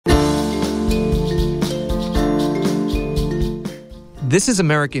This is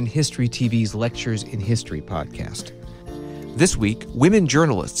American History TV's Lectures in History podcast. This week, women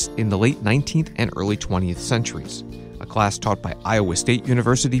journalists in the late 19th and early 20th centuries. A class taught by Iowa State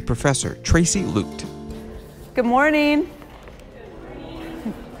University professor Tracy Lucht. Good morning.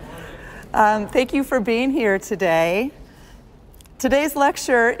 Thank you for being here today. Today's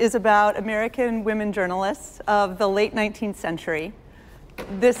lecture is about American women journalists of the late 19th century.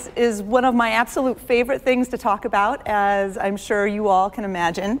 This is one of my absolute favorite things to talk about, as I'm sure you all can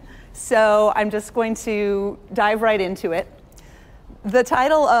imagine. So I'm just going to dive right into it. The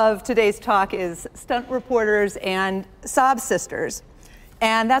title of today's talk is Stunt Reporters and Sob Sisters.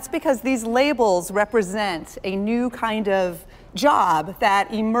 And that's because these labels represent a new kind of job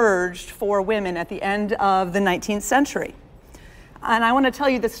that emerged for women at the end of the 19th century. And I want to tell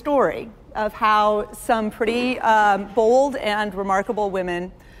you the story of how some pretty bold and remarkable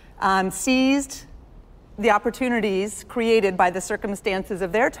women seized the opportunities created by the circumstances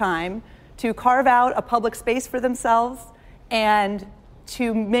of their time to carve out a public space for themselves and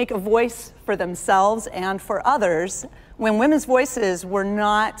to make a voice for themselves and for others when women's voices were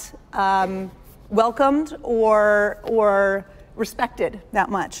not welcomed or respected that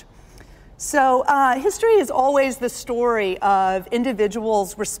much. So history is always the story of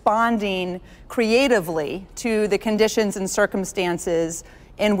individuals responding creatively to the conditions and circumstances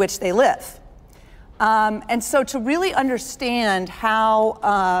in which they live. And so to really understand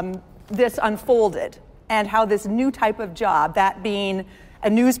how this unfolded and how this new type of job, that being a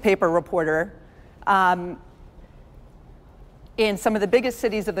newspaper reporter in some of the biggest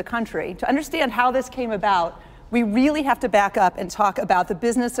cities of the country, to understand how this came about, we really have to back up and talk about the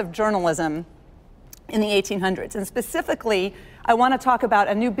business of journalism in the 1800s. And specifically, I want to talk about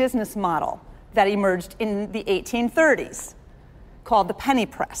a new business model that emerged in the 1830s called the penny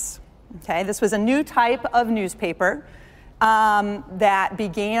press. Okay, this was a new type of newspaper that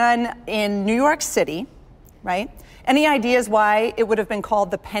began in New York City, right? Any ideas why it would have been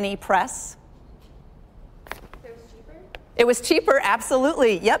called the penny press? It was cheaper? It was cheaper,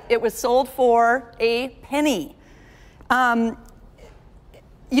 absolutely. Yep, it was sold for a penny.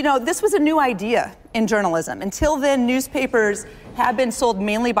 This was a new idea in journalism. Until then, newspapers had been sold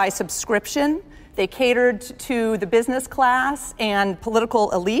mainly by subscription. They catered to the business class and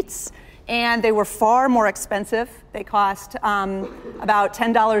political elites, and they were far more expensive. They cost about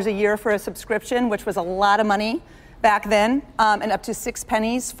 $10 a year for a subscription, which was a lot of money back then, and up to 6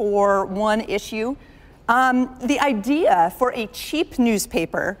 pennies for one issue. The idea for a cheap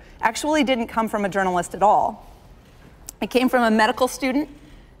newspaper actually didn't come from a journalist at all. It came from a medical student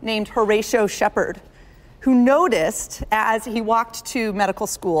named Horatio Shepard, who noticed as he walked to medical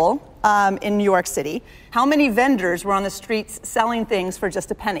school in New York City how many vendors were on the streets selling things for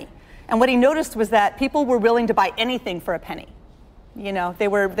just a penny. And what he noticed was that people were willing to buy anything for a penny. They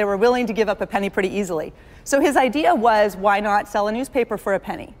were willing to give up a penny pretty easily. So his idea was, why not sell a newspaper for a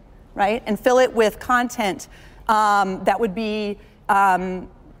penny, right? And fill it with content that would be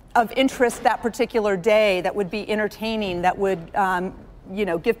of interest that particular day, that would be entertaining, that would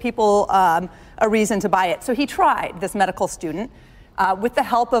give people a reason to buy it. So he tried, this medical student, with the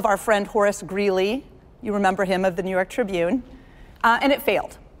help of our friend Horace Greeley. You remember him, of the New York Tribune, and it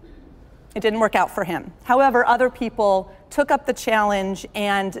failed. It didn't work out for him. However, other people took up the challenge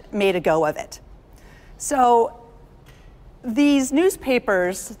and made a go of it. So these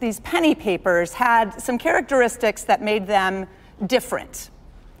newspapers, these penny papers, had some characteristics that made them different.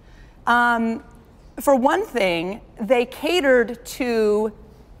 For one thing, they catered to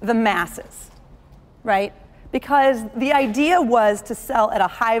the masses, right? Because the idea was to sell at a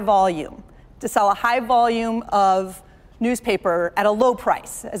high volume, of newspaper at a low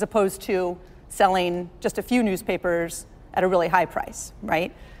price, as opposed to selling just a few newspapers at a really high price,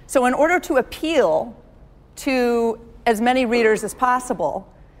 right? So in order to appeal to as many readers as possible,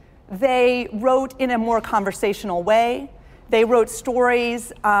 they wrote in a more conversational way. They wrote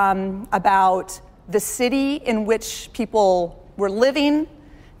stories about the city in which people were living.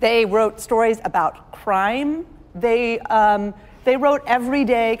 They wrote stories about crime. They wrote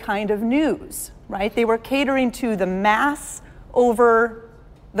everyday kind of news, right? They were catering to the mass over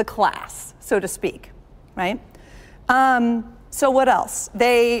the class, so to speak, right? So what else?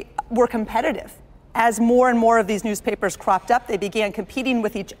 They were competitive. As more and more of these newspapers cropped up, they began competing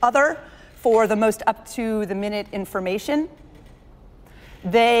with each other for the most up-to-the-minute information.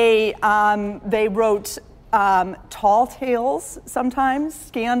 They wrote tall tales sometimes,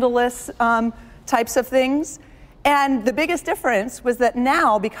 scandalous types of things. And the biggest difference was that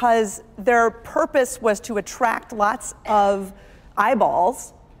now, because their purpose was to attract lots of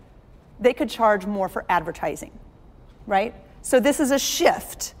eyeballs, they could charge more for advertising, right? So this is a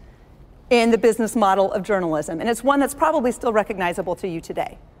shift in the business model of journalism, and it's one that's probably still recognizable to you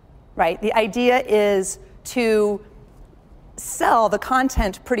today, right? The idea is to sell the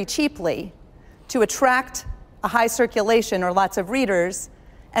content pretty cheaply to attract a high circulation or lots of readers,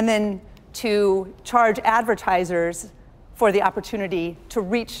 and then to charge advertisers for the opportunity to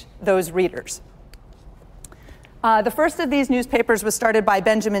reach those readers. The first of these newspapers was started by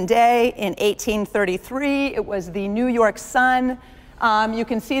Benjamin Day in 1833. It was the New York Sun. You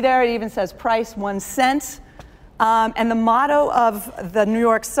can see there, it even says price 1 cent. And the motto of the New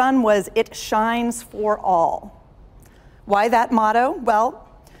York Sun was, "It shines for all." Why that motto? Well,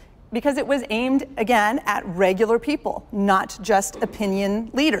 because it was aimed, again, at regular people, not just opinion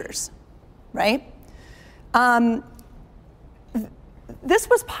leaders, right? This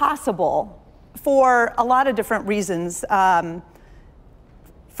was possible for a lot of different reasons from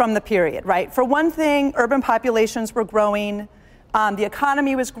the period, right? For one thing, urban populations were growing, the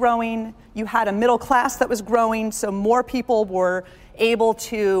economy was growing, you had a middle class that was growing, so more people were able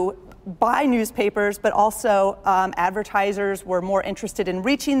to buy newspapers, but also advertisers were more interested in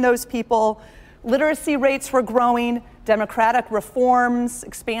reaching those people. Literacy rates were growing, democratic reforms,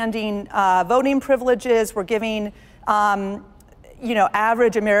 expanding voting privileges were giving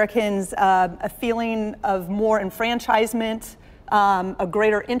average Americans a feeling of more enfranchisement, a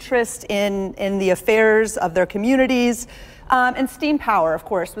greater interest in the affairs of their communities. And steam power, of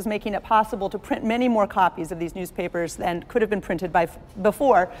course, was making it possible to print many more copies of these newspapers than could have been printed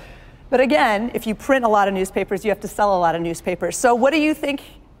before. But again, if you print a lot of newspapers, you have to sell a lot of newspapers. So what do you think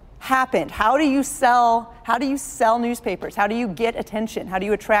happened? How do you sell newspapers? How do you get attention? How do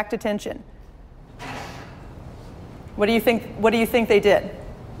you attract attention? What do you think they did?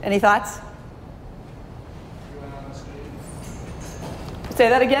 Any thoughts? You went on the street. Say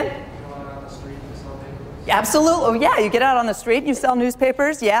that again? You went on the street to sell papers. Absolutely. Oh, yeah, you get out on the street and you sell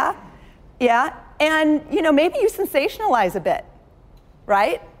newspapers. Yeah. And maybe you sensationalize a bit,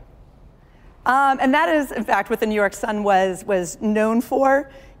 right? And that is, in fact, what the New York Sun was known for.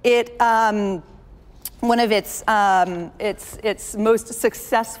 One of its most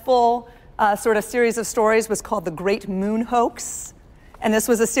successful sort of series of stories was called the Great Moon Hoax. And this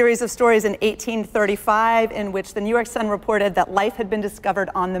was a series of stories in 1835 in which the New York Sun reported that life had been discovered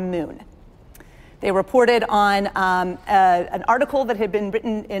on the moon. They reported on an article that had been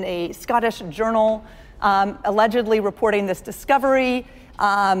written in a Scottish journal allegedly reporting this discovery.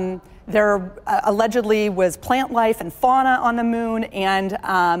 There allegedly was plant life and fauna on the moon, and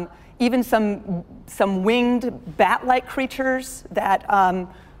even some winged bat-like creatures that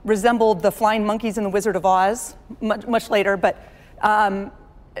resembled the flying monkeys in The Wizard of Oz much later. But in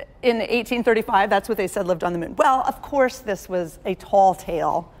 1835, that's what they said lived on the moon. Well, of course, this was a tall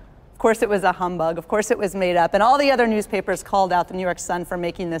tale. Of course, it was a humbug. Of course, it was made up. And all the other newspapers called out the New York Sun for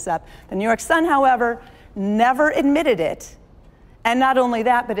making this up. The New York Sun, however, never admitted it. And not only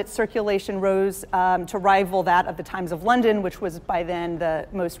that, but its circulation rose to rival that of the Times of London, which was by then the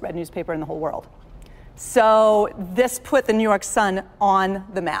most read newspaper in the whole world. So this put the New York Sun on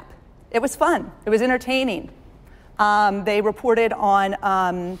the map. It was fun. It was entertaining. They reported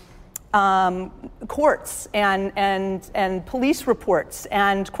on courts and police reports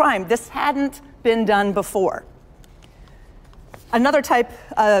and crime. This hadn't been done before. Another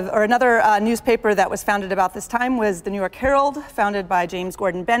newspaper that was founded about this time was the New York Herald, founded by James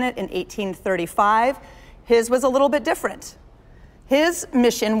Gordon Bennett in 1835. His was a little bit different. His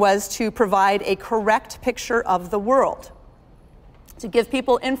mission was to provide a correct picture of the world, to give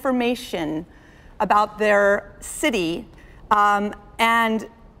people information about their city, and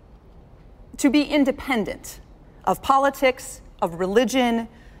to be independent of politics, of religion,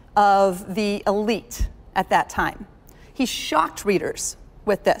 of the elite at that time. He shocked readers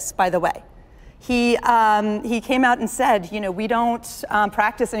with this, by the way. He came out and said, we don't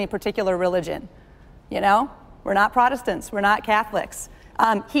practice any particular religion. We're not Protestants, we're not Catholics.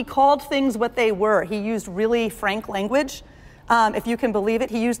 He called things what they were. He used really frank language. If you can believe it,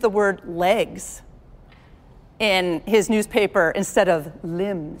 he used the word legs in his newspaper instead of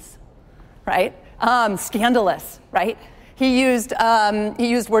limbs, right? Scandalous, right? He used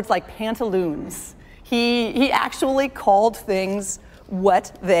words like pantaloons. He actually called things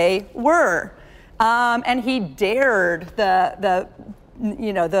what they were, and he dared the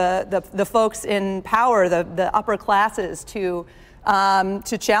folks in power, the upper classes, to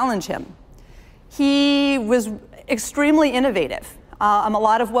challenge him. He was extremely innovative. A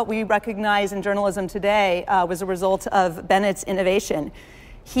lot of what we recognize in journalism today was a result of Bennett's innovation.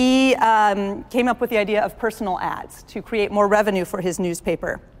 He came up with the idea of personal ads to create more revenue for his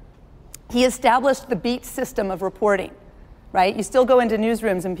newspaper. He established the beat system of reporting, right? You still go into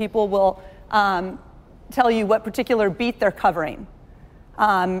newsrooms and people will tell you what particular beat they're covering,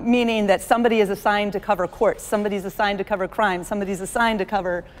 meaning that somebody is assigned to cover courts, somebody's assigned to cover crime, somebody's assigned to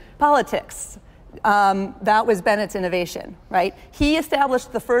cover politics. That was Bennett's innovation, right? He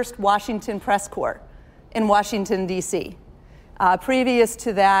established the first Washington press corps in Washington, D.C. Previous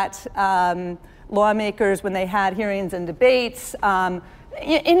to that, lawmakers, when they had hearings and debates,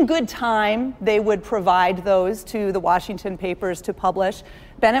 in good time, they would provide those to the Washington papers to publish.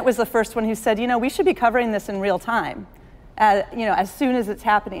 Bennett was the first one who said, we should be covering this in real time, as soon as it's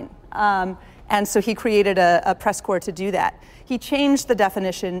happening. And so he created a press corps to do that. He changed the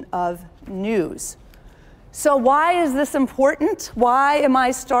definition of news. So why is this important? Why am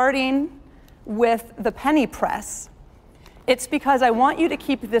I starting with the penny press? It's because I want you to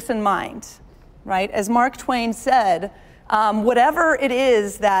keep this in mind, right? As Mark Twain said, whatever it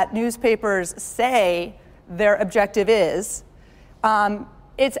is that newspapers say their objective is,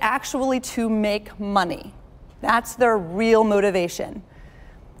 it's actually to make money. That's their real motivation.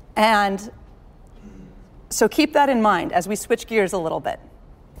 And so keep that in mind as we switch gears a little bit,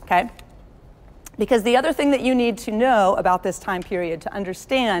 okay? Because the other thing that you need to know about this time period to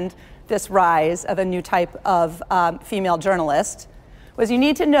understand this rise of a new type of female journalist was you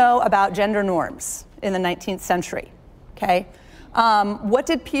need to know about gender norms in the 19th century, okay? What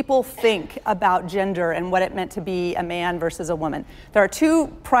did people think about gender and what it meant to be a man versus a woman? There are two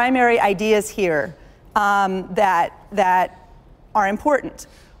primary ideas here that are important.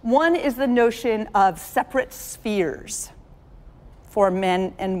 One is the notion of separate spheres for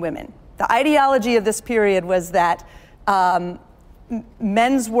men and women. The ideology of this period was that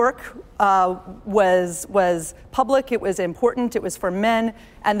men's work was public, it was important, it was for men,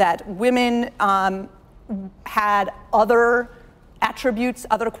 and that women had other attributes,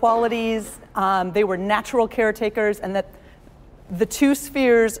 other qualities, they were natural caretakers, and that the two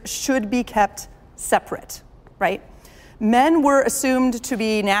spheres should be kept separate, right? Men were assumed to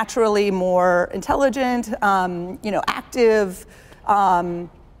be naturally more intelligent, active,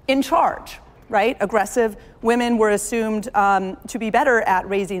 in charge, right? Aggressive. Women were assumed to be better at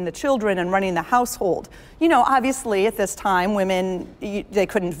raising the children and running the household. Obviously at this time, women, they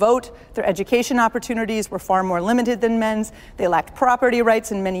couldn't vote. Their education opportunities were far more limited than men's. They lacked property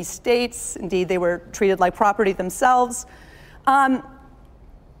rights in many states. Indeed, they were treated like property themselves.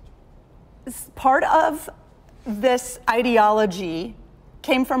 Part of this ideology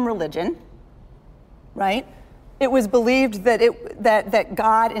came from religion, right? It was believed that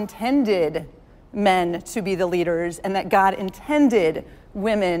God intended men to be the leaders and that God intended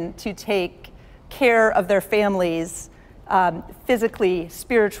women to take care of their families physically,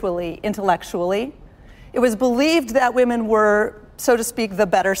 spiritually, intellectually. It was believed that women were, so to speak, the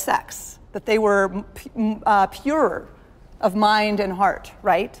better sex, that they were purer of mind and heart,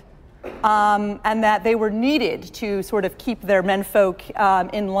 right? And that they were needed to sort of keep their menfolk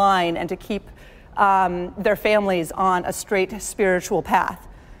in line and to keep their families on a straight spiritual path.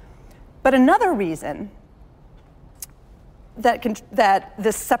 But another reason that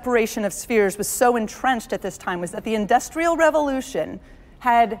this separation of spheres was so entrenched at this time was that the Industrial Revolution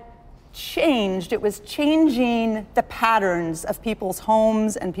had changed. It was changing the patterns of people's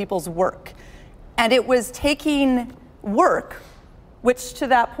homes and people's work. And it was taking work, which to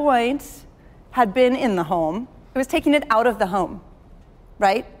that point had been in the home, it was taking it out of the home,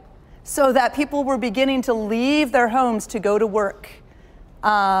 right? So that people were beginning to leave their homes to go to work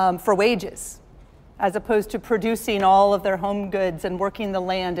for wages, as opposed to producing all of their home goods and working the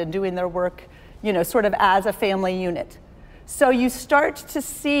land and doing their work, sort of as a family unit. So you start to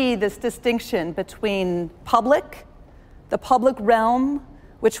see this distinction between the public realm,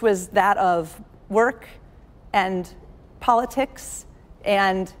 which was that of work and politics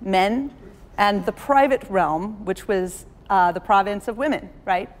and men, and the private realm, which was the province of women,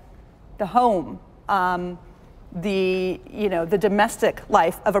 right? The home, the domestic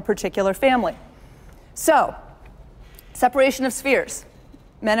life of a particular family. So, separation of spheres.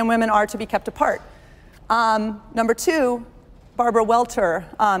 Men and women are to be kept apart. Number two, Barbara Welter,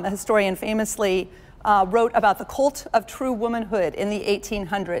 a historian, famously wrote about the cult of true womanhood in the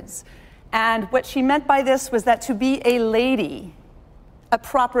 1800s. And what she meant by this was that to be a lady, a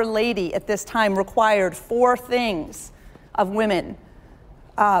proper lady at this time, required four things of women.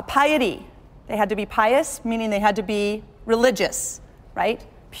 Piety. They had to be pious, meaning they had to be religious, right?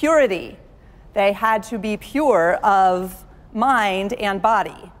 Purity. They had to be pure of mind and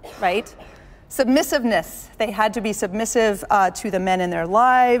body, right? Submissiveness. They had to be submissive to the men in their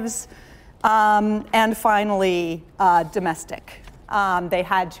lives. And finally, domestic. They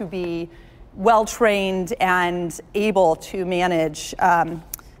had to be well-trained and able to manage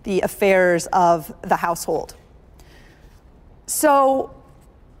the affairs of the household. So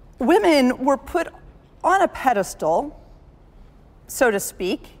women were put on a pedestal, so to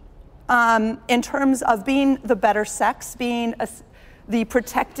speak, in terms of being the better sex, being a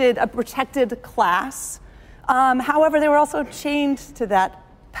protected class. However, they were also chained to that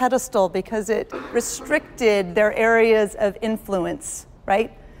pedestal because it restricted their areas of influence,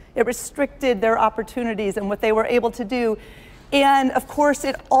 right? It restricted their opportunities and what they were able to do. And of course,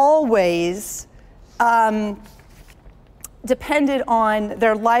 it always depended on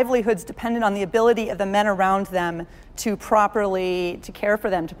their livelihoods, depended on the ability of the men around them to properly care for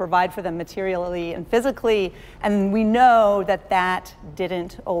them, to provide for them materially and physically. And we know that that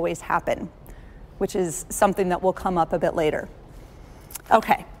didn't always happen, which is something that will come up a bit later.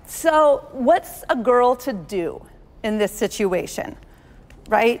 Okay, so what's a girl to do in this situation,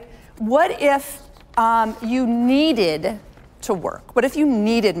 right? What if you needed to work? What if you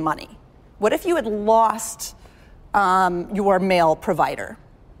needed money? What if you had lost your male provider,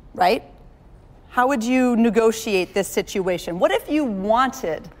 right? How would you negotiate this situation? What if you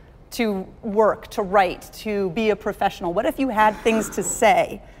wanted to work, to write, to be a professional? What if you had things to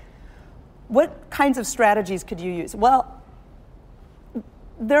say? What kinds of strategies could you use? Well,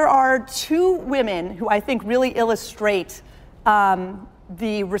 there are two women who I think really illustrate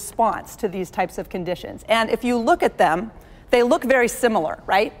the response to these types of conditions. And if you look at them, they look very similar,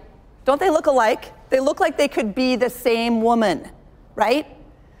 right? Don't they look alike? They look like they could be the same woman, right?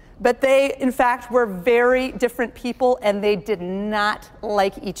 But they, in fact, were very different people, and they did not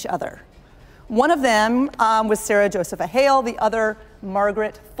like each other. One of them was Sarah Josepha Hale, the other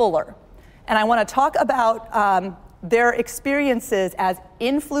Margaret Fuller. And I want to talk about their experiences as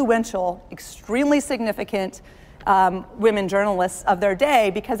influential, extremely significant women journalists of their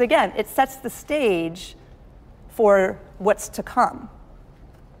day, because again, it sets the stage for what's to come.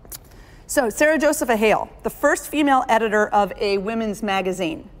 So Sarah Josepha Hale, the first female editor of a women's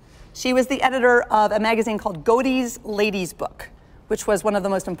magazine. She was the editor of a magazine called Godey's Ladies' Book, which was one of the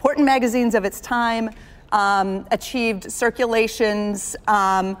most important magazines of its time, achieved circulations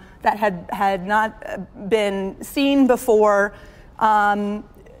that had not been seen before.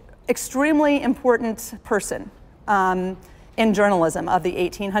 Extremely important person in journalism of the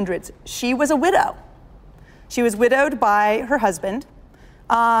 1800s. She was a widow. She was widowed by her husband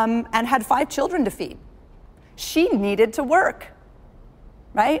and had 5 children to feed. She needed to work,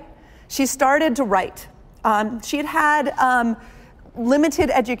 right? She started to write. She had limited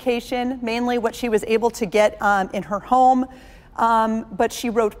education, mainly what she was able to get in her home, but she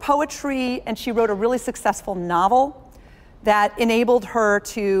wrote poetry, and she wrote a really successful novel that enabled her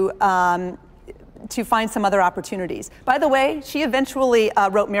to find some other opportunities. By the way, she eventually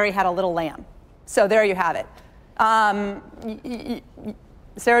wrote Mary Had a Little Lamb. So there you have it.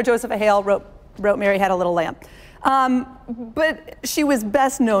 Sarah Josepha Hale wrote Mary Had a Little Lamb. But she was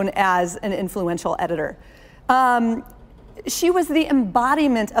best known as an influential editor. She was the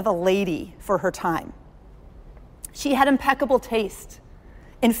embodiment of a lady for her time. She had impeccable taste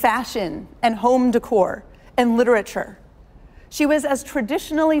in fashion and home decor and literature. She was as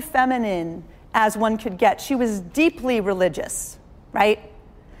traditionally feminine as one could get. She was deeply religious, right?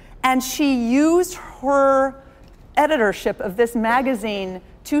 And she used her editorship of this magazine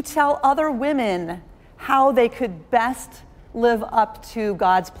to tell other women how they could best live up to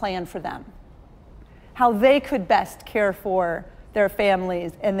God's plan for them, how they could best care for their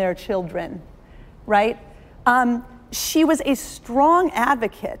families and their children, right? She was a strong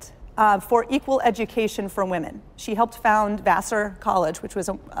advocate for equal education for women. She helped found Vassar College, which was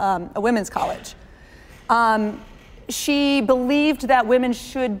a women's college. She believed that women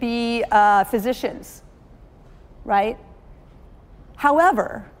should be physicians, right?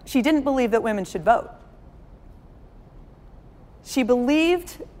 However, she didn't believe that women should vote. She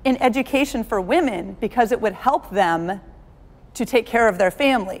believed in education for women because it would help them to take care of their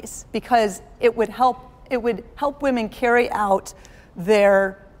families, because it would help women carry out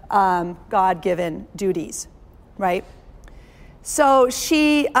their God-given duties, right? So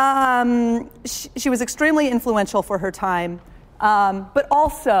she was extremely influential for her time, but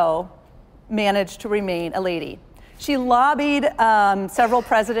also managed to remain a lady. She lobbied several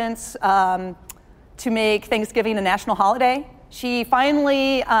presidents to make Thanksgiving a national holiday. She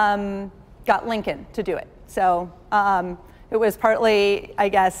finally got Lincoln to do it. So it was partly, I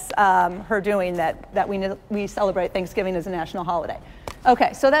guess, her doing that we celebrate Thanksgiving as a national holiday.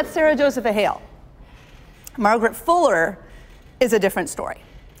 Okay, so that's Sarah Josepha Hale. Margaret Fuller is a different story.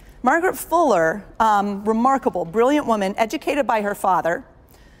 Margaret Fuller, remarkable, brilliant woman, educated by her father,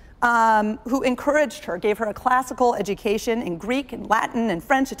 who encouraged her, gave her a classical education in Greek and Latin and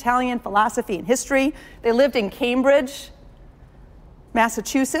French, Italian, philosophy, and history. They lived in Cambridge,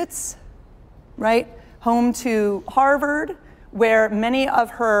 Massachusetts, right? Home to Harvard, where many of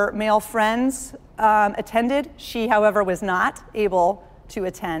her male friends attended. She, however, was not able to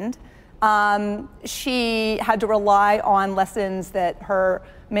attend. She had to rely on lessons that her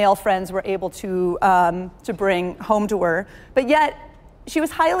male friends were able to bring home to her. But yet, she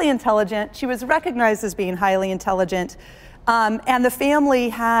was highly intelligent. She was recognized as being highly intelligent. And the family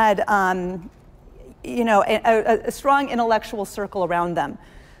had a strong intellectual circle around them.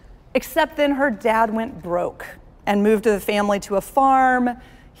 Except then her dad went broke and moved the family to a farm.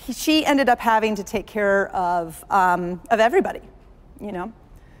 She ended up having to take care of everybody,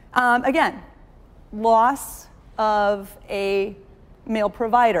 Again, loss of a male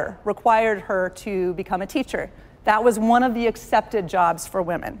provider required her to become a teacher. That was one of the accepted jobs for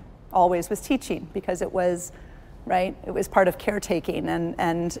women, always was teaching, because it was, right, it was part of caretaking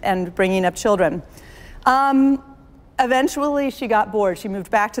and bringing up children. Eventually, she got bored. She moved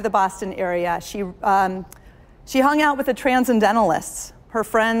back to the Boston area. She hung out with the transcendentalists. Her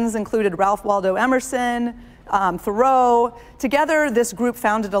friends included Ralph Waldo Emerson, Thoreau. Together, this group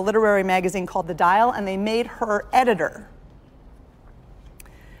founded a literary magazine called The Dial, and they made her editor.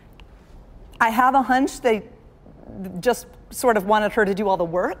 I have a hunch they just sort of wanted her to do all the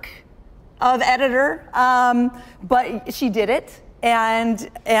work of editor, but she did it.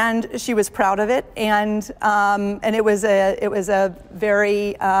 And she was proud of it, and it was a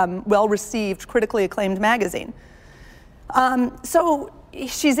very well-received, critically acclaimed magazine. So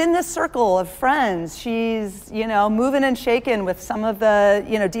she's in this circle of friends. She's moving and shaking with some of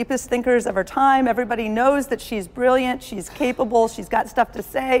the deepest thinkers of her time. Everybody knows that she's brilliant, she's capable, she's got stuff to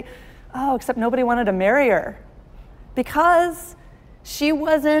say. Oh, except nobody wanted to marry her because she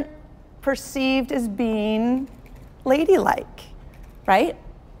wasn't perceived as being ladylike. Right?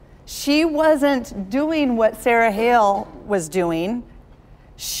 She wasn't doing what Sarah Hale was doing.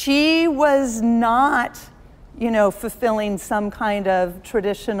 She was not, fulfilling some kind of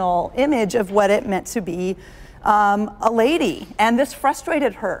traditional image of what it meant to be a lady. And this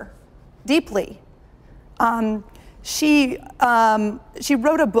frustrated her deeply. She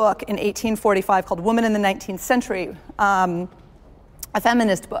wrote a book in 1845 called Woman in the 19th Century, a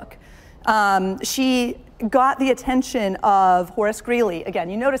feminist book. She got the attention of Horace Greeley.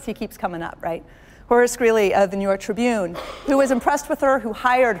 Again, you notice he keeps coming up, right? Horace Greeley of the New York Tribune, who was impressed with her, who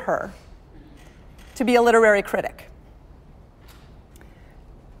hired her to be a literary critic.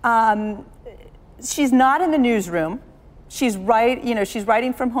 She's not in the newsroom. She's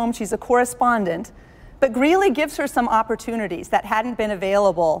writing from home. She's a correspondent. But Greeley gives her some opportunities that hadn't been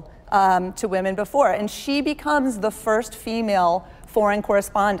available to women before. And she becomes the first female foreign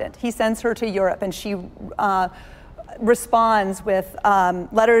correspondent. He sends her to Europe, and she responds with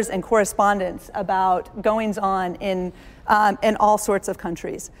letters and correspondence about goings-on in all sorts of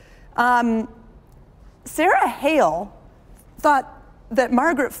countries. Sarah Hale thought that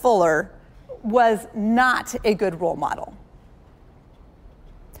Margaret Fuller was not a good role model.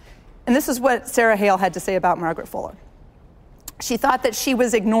 And this is what Sarah Hale had to say about Margaret Fuller. She thought that she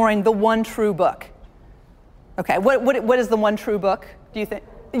was ignoring the one true book. Okay, what is the one true book, do you think?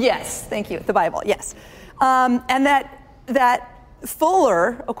 Yes, thank you, the Bible, yes. And that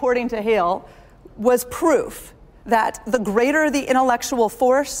Fuller, according to Hale, was proof that the greater the intellectual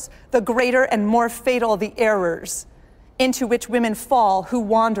force, the greater and more fatal the errors into which women fall who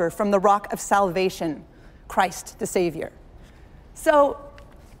wander from the rock of salvation, Christ the Savior. So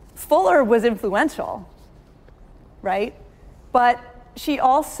Fuller was influential, right? But she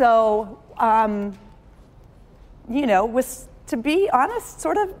also, was, to be honest,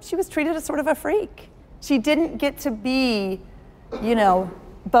 she was treated as sort of a freak. She didn't get to be,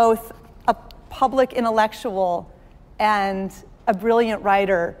 both a public intellectual and a brilliant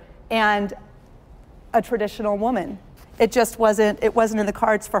writer and a traditional woman. It just wasn't in the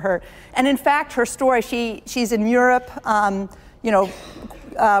cards for her. And in fact, her story, she's in Europe,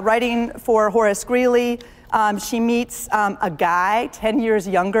 writing for Horace Greeley. She meets a guy 10 years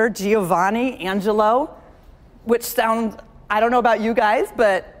younger, Giovanni Angelo, which sounds, I don't know about you guys,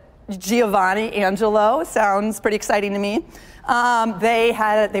 but Giovanni Angelo sounds pretty exciting to me.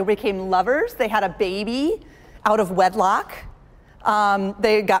 They became lovers. They had a baby out of wedlock.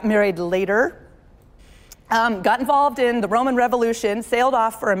 They got married later. Got involved in the Roman Revolution, sailed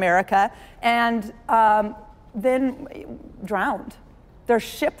off for America, and then drowned. They're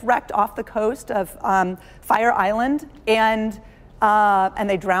shipwrecked off the coast of Fire Island, and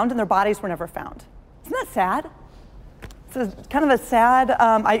they drowned, and their bodies were never found. Isn't that sad? It's kind of a sad,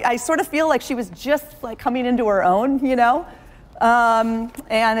 I sort of feel like she was just like coming into her own, you know?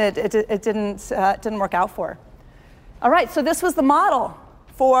 And it didn't work out for her. All right, so this was the model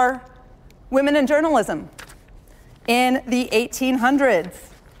for women in journalism in the 1800s,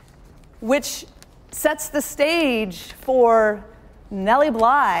 which sets the stage for Nellie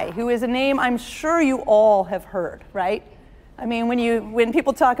Bly, who is a name I'm sure you all have heard, right? I mean, when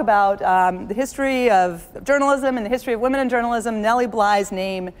people talk about the history of journalism and the history of women in journalism, Nellie Bly's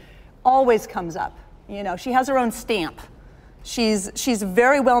name always comes up. You know, she has her own stamp. She's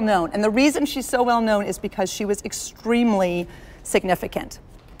very well known, and the reason she's so well known is because she was extremely significant.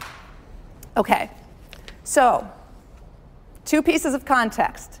 Okay, so 2 pieces of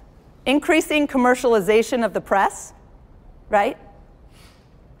context. Increasing commercialization of the press, right?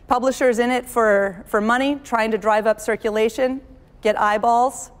 Publishers in it for money, trying to drive up circulation, get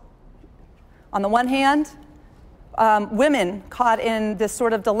eyeballs. On the one hand, women caught in this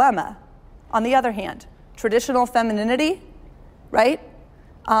sort of dilemma. On the other hand, traditional femininity, right?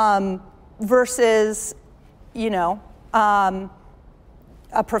 Versus, you know,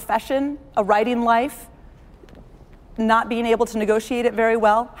 a profession, a writing life, not being able to negotiate it very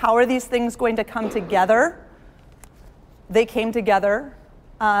well. How are these things going to come together? They came together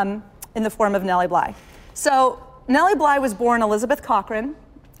in the form of Nellie Bly. So Nellie Bly was born Elizabeth Cochran.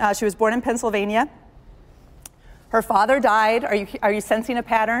 She was born in Pennsylvania. Her father died. Are you sensing a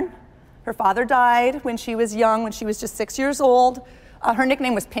pattern? Her father died when she was young, when she was just 6 years old. Her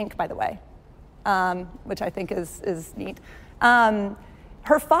nickname was Pink, by the way, which I think is neat.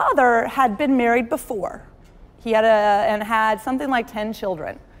 Her father had been married before. He had something like 10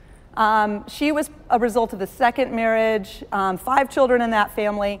 children. She was a result of the second marriage, 5 children in that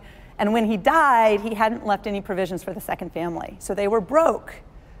family, and when he died, he hadn't left any provisions for the second family, so they were broke.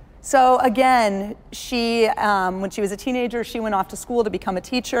 So again, when she was a teenager, she went off to school to become a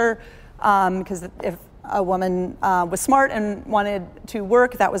teacher, because if a woman was smart and wanted to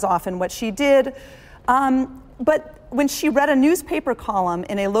work, that was often what she did. But when she read a newspaper column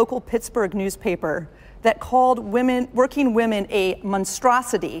in a local Pittsburgh newspaper that called working women a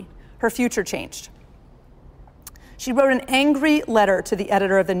monstrosity, her future changed. She wrote an angry letter to the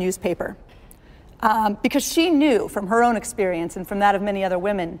editor of the newspaper because she knew from her own experience and from that of many other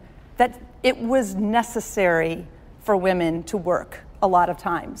women that it was necessary for women to work a lot of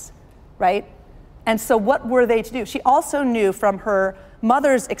times, right? And so what were they to do? She also knew from her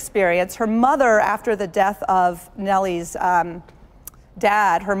mother's experience, her mother, after the death of Nellie's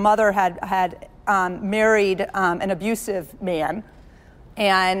dad, her mother had married an abusive man,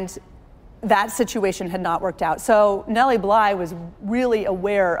 and that situation had not worked out. So Nellie Bly was really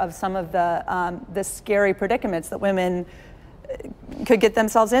aware of some of the scary predicaments that women could get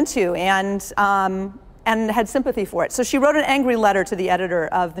themselves into, and had sympathy for it. So she wrote an angry letter to the editor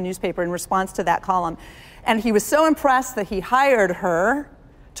of the newspaper in response to that column. And he was so impressed that he hired her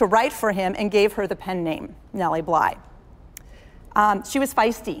to write for him and gave her the pen name, Nellie Bly. She was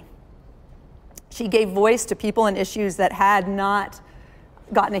feisty. She gave voice to people and issues that had not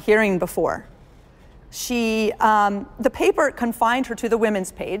gotten a hearing before. The paper confined her to the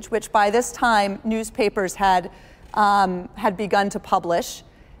women's page, which by this time newspapers had begun to publish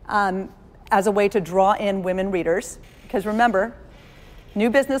as a way to draw in women readers. Because remember, new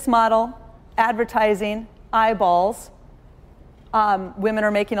business model, advertising, eyeballs. Women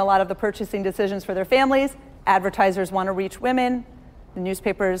are making a lot of the purchasing decisions for their families. Advertisers want to reach women. The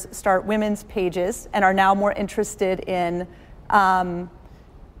newspapers start women's pages and are now more interested in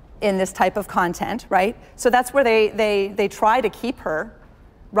this type of content, right? So that's where they try to keep her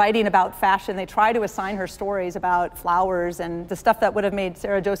writing about fashion. They try to assign her stories about flowers and the stuff that would have made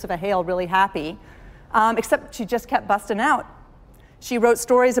Sarah Josepha Hale really happy, except she just kept busting out. She wrote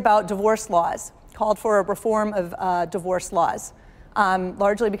stories about divorce laws, called for a reform of divorce laws,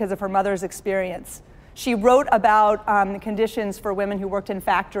 largely because of her mother's experience. She wrote about the conditions for women who worked in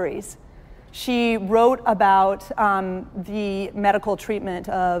factories. She wrote about the medical treatment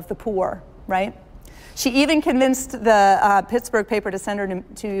of the poor, right? She even convinced the Pittsburgh paper to send her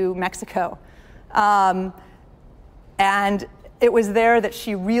to Mexico. And it was there that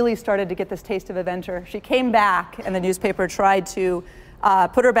she really started to get this taste of adventure. She came back, and the newspaper tried to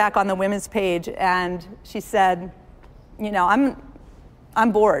put her back on the women's page, and she said, you know,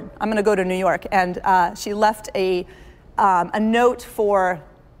 I'm bored. I'm going to go to New York. And she left a note for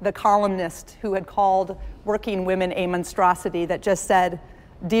the columnist who had called working women a monstrosity that just said,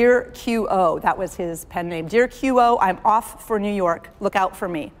 "Dear QO," that was his pen name. "Dear QO, I'm off for New York. Look out for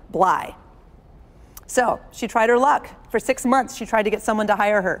me. Bly." So she tried her luck. For 6 months, she tried to get someone to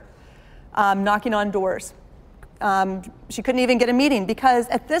hire her, knocking on doors. She couldn't even get a meeting because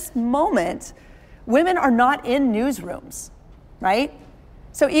at this moment, women are not in newsrooms, right?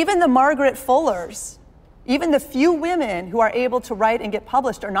 So even the Margaret Fullers, even the few women who are able to write and get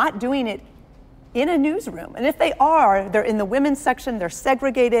published are not doing it in a newsroom. And if they are, they're in the women's section, they're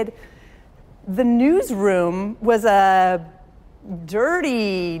segregated. The newsroom was a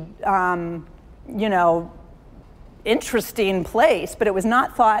dirty, interesting place, but it was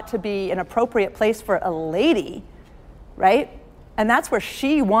not thought to be an appropriate place for a lady, right? And that's where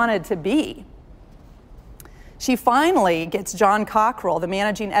she wanted to be. She finally gets John Cockrell, the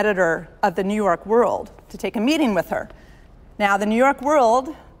managing editor of the New York World, to take a meeting with her. Now, the New York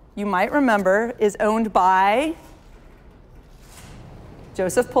World, you might remember, is owned by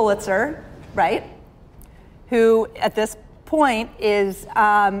Joseph Pulitzer, right? Who, at this point, is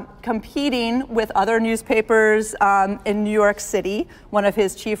competing with other newspapers in New York City. One of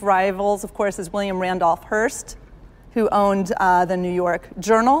his chief rivals, of course, is William Randolph Hearst, who owned the New York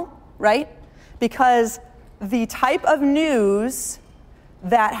Journal, right? Because the type of news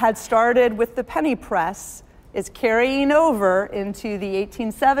that had started with the penny press is carrying over into the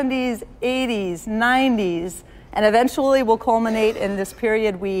 1870s, 80s, 90s, and eventually will culminate in this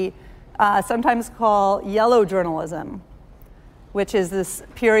period we sometimes call yellow journalism, which is this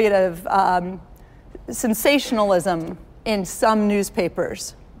period of sensationalism in some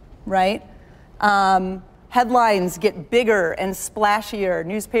newspapers, right? Headlines get bigger and splashier.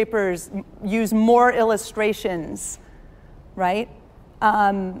 Newspapers use more illustrations, right?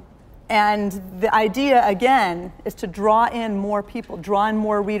 And the idea, again, is to draw in more people, draw in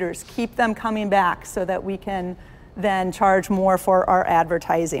more readers, keep them coming back so that we can then charge more for our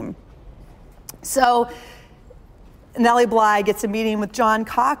advertising. So Nellie Bly gets a meeting with John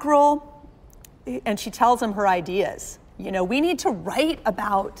Cockrell, and she tells him her ideas. We need to write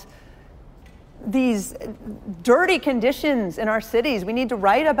about these dirty conditions in our cities. We need to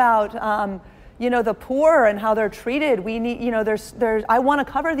write about, the poor and how they're treated. We need, I want to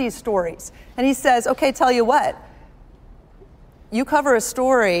cover these stories. And he says, okay, tell you what, you cover a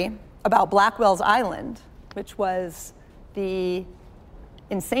story about Blackwell's Island, which was the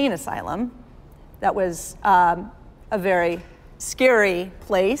insane asylum. That was a very scary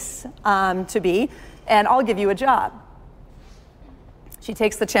place to be, and I'll give you a job. She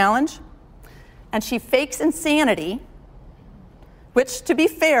takes the challenge, and she fakes insanity, which, to be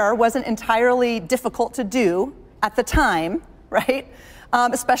fair, wasn't entirely difficult to do at the time, right?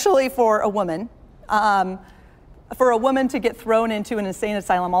 Especially for a woman. For a woman to get thrown into an insane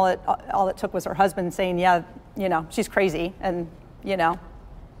asylum, all it took was her husband saying, yeah, she's crazy, and,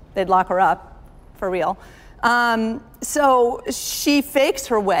 they'd lock her up for real. So she fakes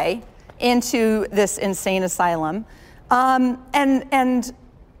her way into this insane asylum, and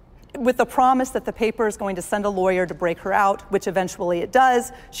with the promise that the paper is going to send a lawyer to break her out, which eventually it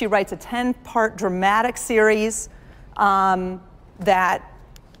does. She writes a 10-part dramatic series that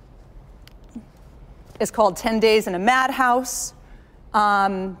is called 10 Days in a Madhouse.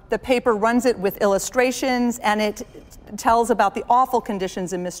 The paper runs it with illustrations, and it tells about the awful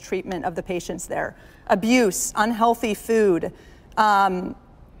conditions and mistreatment of the patients there. Abuse, unhealthy food, poor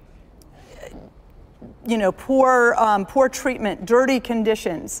treatment, dirty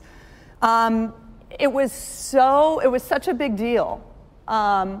conditions. It was such a big deal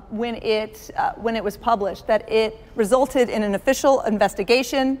when it was published that it resulted in an official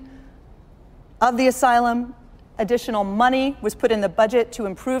investigation of the asylum. Additional money was put in the budget to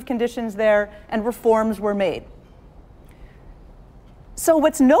improve conditions there, and reforms were made. So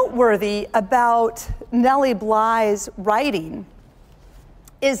what's noteworthy about Nellie Bly's writing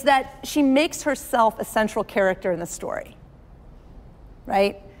is that she makes herself a central character in the story,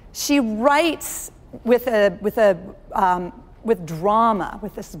 right? She writes with drama,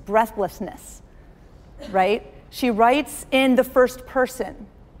 with this breathlessness, right? She writes in the first person.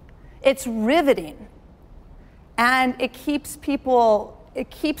 It's riveting, and it keeps people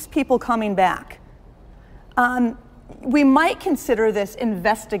coming back. We might consider this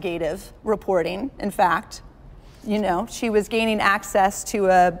investigative reporting. In fact, she was gaining access to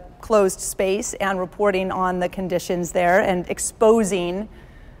a closed space and reporting on the conditions there and exposing,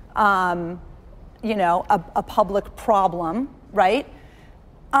 a public problem, right?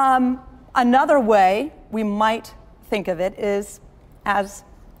 Another way we might think of it is as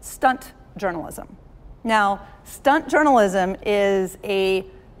stunt journalism. Now, stunt journalism is a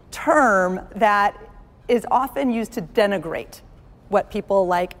term that is often used to denigrate what people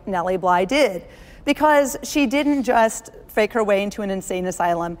like Nellie Bly did, because she didn't just fake her way into an insane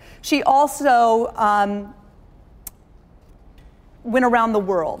asylum. She also went around the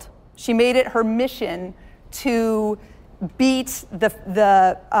world. She made it her mission to beat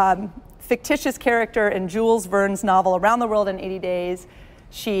the fictitious character in Jules Verne's novel Around the World in 80 Days.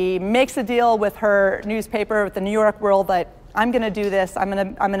 She makes a deal with her newspaper, with the New York World, that I'm going to do this. I'm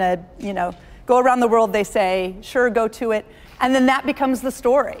going to, go around the world. They say, sure, go to it. And then that becomes the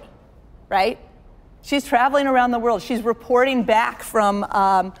story, right? She's traveling around the world. She's reporting back from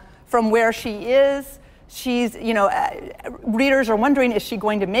where she is. She's, readers are wondering, is she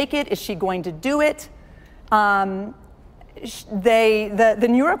going to make it? Is she going to do it? The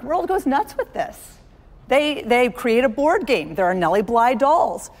New York World goes nuts with this. They create a board game. There are Nellie Bly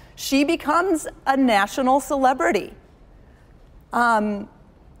dolls. She becomes a national celebrity.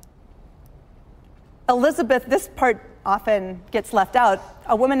 Elizabeth, this part often gets left out.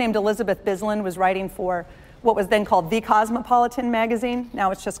 A woman named Elizabeth Bisland was writing for what was then called The Cosmopolitan magazine.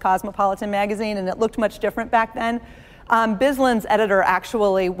 Now it's just Cosmopolitan magazine, and it looked much different back then. Bisland's editor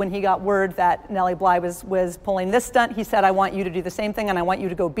actually, when he got word that Nellie Bly was pulling this stunt, he said, I want you to do the same thing and I want you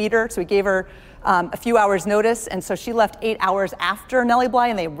to go beat her. So he gave her a few hours notice, and so she left 8 hours after Nellie Bly,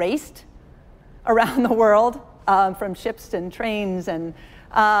 and they raced around the world from ships and trains, and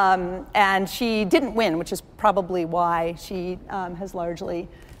she didn't win, which is probably why she has largely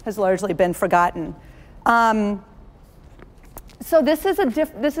been forgotten. So this is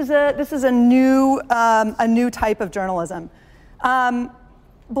a new type of journalism.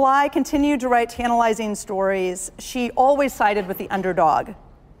 Bly continued to write tantalizing stories. She always sided with the underdog.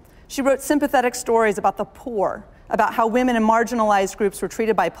 She wrote sympathetic stories about the poor, about how women in marginalized groups were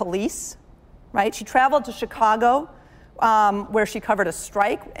treated by police. Right? She traveled to Chicago, where she covered a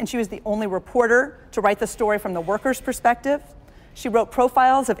strike, and she was the only reporter to write the story from the workers' perspective. She wrote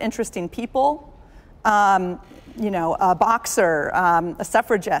profiles of interesting people. A boxer, a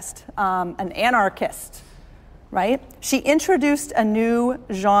suffragist, an anarchist, right? She introduced a new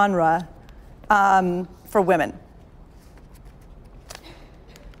genre for women.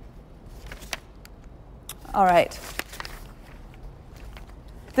 All right.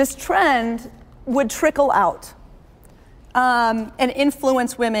 This trend would trickle out and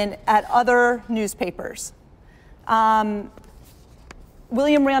influence women at other newspapers.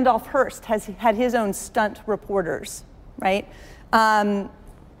 William Randolph Hearst had his own stunt reporters, right? A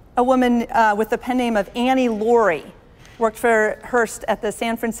woman with the pen name of Annie Laurie worked for Hearst at the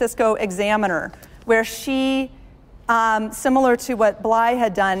San Francisco Examiner, where she, similar to what Bly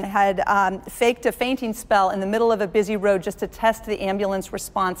had done, had faked a fainting spell in the middle of a busy road just to test the ambulance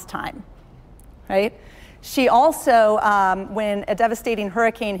response time, right? She also, when a devastating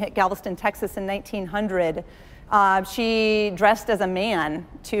hurricane hit Galveston, Texas in 1900, she dressed as a man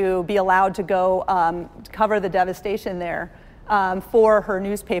to be allowed to go cover the devastation there for her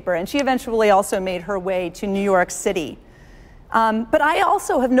newspaper. And she eventually also made her way to New York City. But I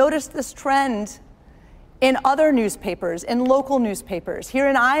also have noticed this trend in other newspapers, in local newspapers. Here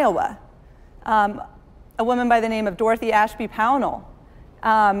in Iowa, a woman by the name of Dorothy Ashby Pownell,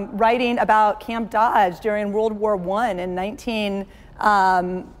 writing about Camp Dodge during World War I in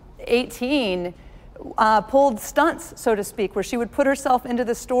 1918, pulled stunts, so to speak, where she would put herself into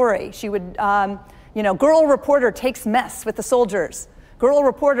the story. She would, girl reporter takes mess with the soldiers. Girl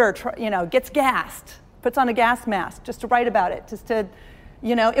reporter, gets gassed, puts on a gas mask just to write about it, just to,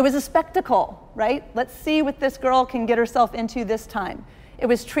 it was a spectacle, right? Let's see what this girl can get herself into this time. It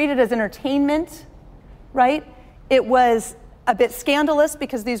was treated as entertainment, right? It was a bit scandalous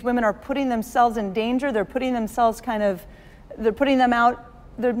because these women are putting themselves in danger. They're putting themselves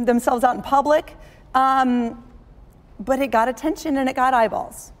themselves out in public. But it got attention and it got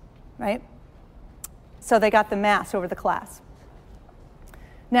eyeballs, right? So they got the mass over the class.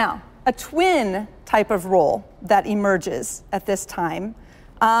 Now, a twin type of role that emerges at this time,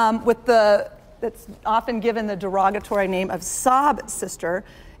 that's often given the derogatory name of sob sister,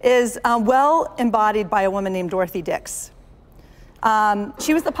 is well embodied by a woman named Dorothy Dix.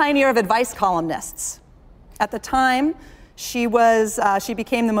 She was the pioneer of advice columnists. At the time, she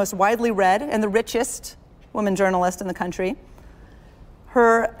became the most widely read and the richest woman journalist in the country.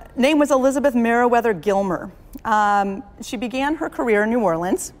 Her name was Elizabeth Meriwether Gilmer. She began her career in New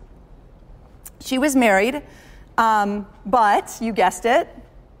Orleans. She was married, but you guessed it,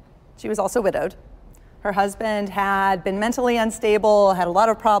 she was also widowed. Her husband had been mentally unstable, had a lot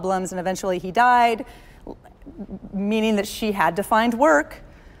of problems, and eventually he died, meaning that she had to find work.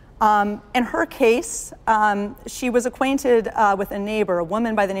 In her case, she was acquainted with a neighbor, a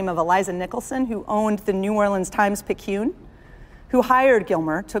woman by the name of Eliza Nicholson, who owned the New Orleans Times-Picayune, who hired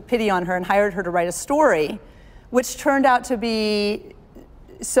Gilmer, took pity on her, and hired her to write a story, which turned out to be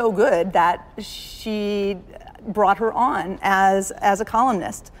so good that she brought her on as a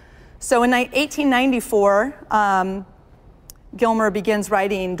columnist. So in 1894, Gilmer begins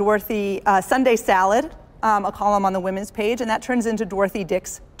writing Dorothy Sunday Salad, a column on the women's page, and that turns into Dorothy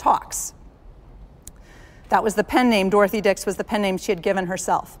Dix Talks. That was the pen name. Dorothy Dix was the pen name she had given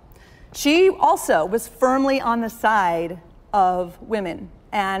herself. She also was firmly on the side of women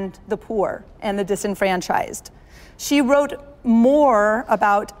and the poor and the disenfranchised. She wrote more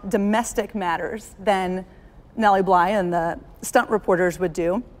about domestic matters than Nellie Bly and the stunt reporters would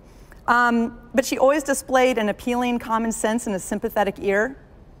do. But she always displayed an appealing common sense and a sympathetic ear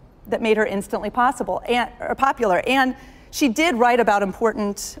that made her instantly popular. And she did write about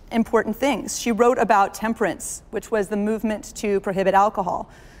important things. She wrote about temperance, which was the movement to prohibit alcohol.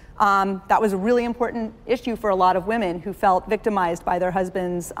 That was a really important issue for a lot of women who felt victimized by their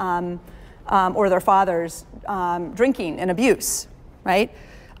husbands or their fathers drinking and abuse, right?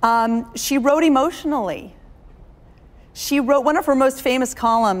 She wrote emotionally. She wrote, one of her most famous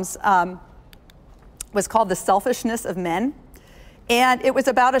columns was called The Selfishness of Men. And it was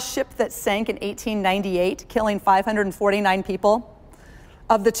about a ship that sank in 1898, killing 549 people.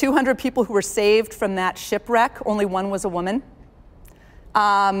 Of the 200 people who were saved from that shipwreck, only one was a woman.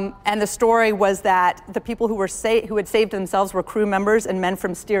 And the story was that the people who had saved themselves were crew members and men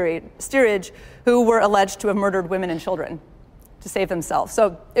from steerage who were alleged to have murdered women and children to save themselves.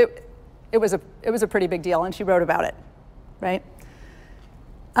 So it was a pretty big deal, and she wrote about it, right?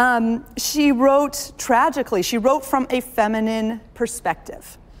 She wrote tragically. She wrote from a feminine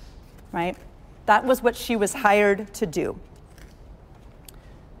perspective, right? That was what she was hired to do.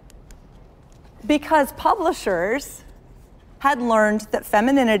 Because publishers had learned that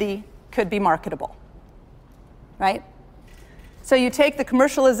femininity could be marketable, right? So you take the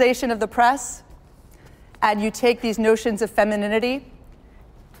commercialization of the press, and you take these notions of femininity,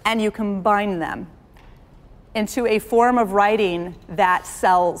 and you combine them into a form of writing that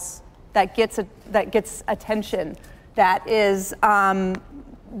sells, that gets attention, that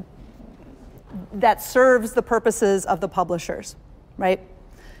serves the purposes of the publishers, right?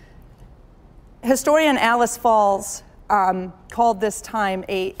 Historian Alice Falls called this time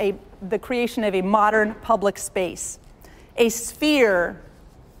the creation of a modern public space, a sphere,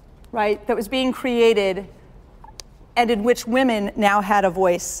 right, that was being created and in which women now had a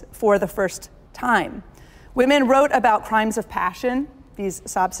voice for the first time. Women wrote about crimes of passion, these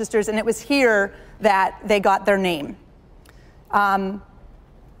sob sisters, and it was here that they got their name.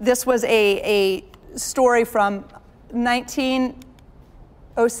 This was a story from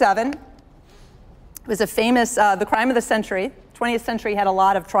 1907. It was a famous, the crime of the century. 20th century had a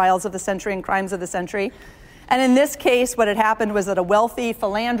lot of trials of the century and crimes of the century. And in this case, what had happened was that a wealthy,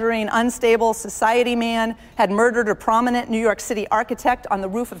 philandering, unstable society man had murdered a prominent New York City architect on the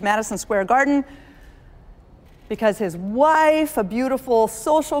roof of Madison Square Garden because his wife, a beautiful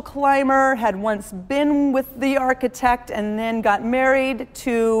social climber, had once been with the architect and then got married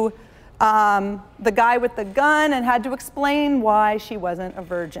to the guy with the gun and had to explain why she wasn't a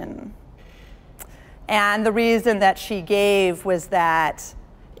virgin. And the reason that she gave was that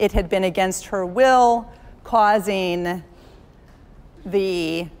it had been against her will, causing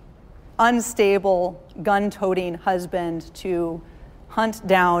the unstable, gun-toting husband to hunt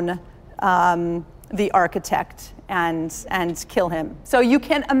down the architect and kill him. So you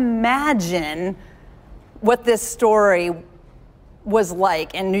can imagine what this story was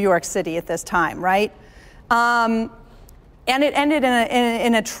like in New York City at this time, right? And it ended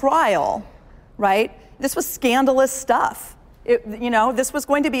in a trial, right? This was scandalous stuff. This was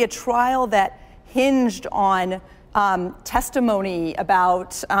going to be a trial that hinged on testimony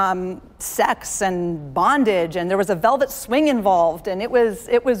about sex and bondage, and there was a velvet swing involved, and it was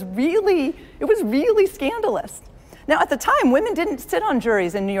really scandalous. Now, at the time, women didn't sit on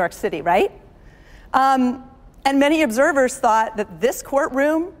juries in New York City, right? And many observers thought that this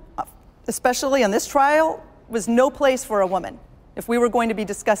courtroom, especially on this trial, was no place for a woman if we were going to be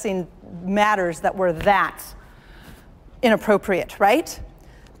discussing matters that were that inappropriate, right?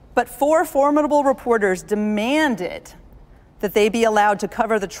 But 4 formidable reporters demanded that they be allowed to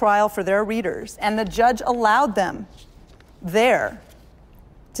cover the trial for their readers, and the judge allowed them there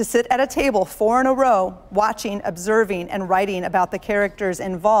to sit at a table 4 in a row, watching, observing, and writing about the characters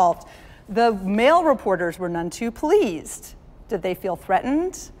involved. The male reporters were none too pleased. Did they feel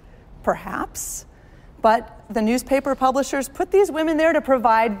threatened? Perhaps. But the newspaper publishers put these women there to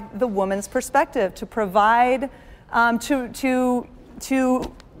provide the woman's perspective, to provide, to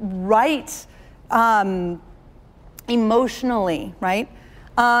write emotionally, right?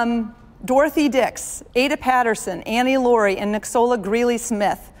 Dorothy Dix, Ada Patterson, Annie Laurie, and Nicola Greeley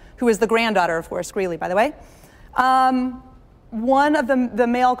Smith, who is the granddaughter of Horace Greeley, by the way, one of the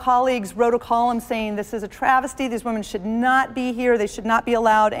male colleagues wrote a column saying this is a travesty, these women should not be here, they should not be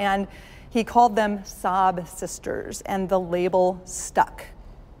allowed, and he called them sob sisters, and the label stuck,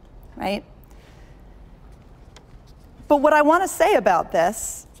 right? But what I want to say about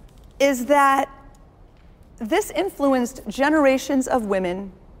this is that this influenced generations of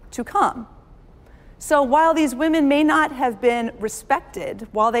women to come. So while these women may not have been respected,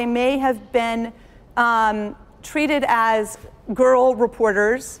 while they may have been treated as girl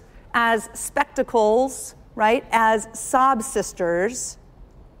reporters, as spectacles, right, as sob sisters,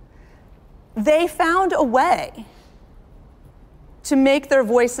 they found a way to make their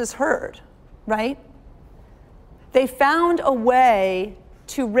voices heard, right? They found a way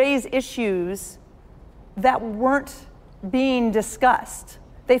to raise issues that weren't being discussed.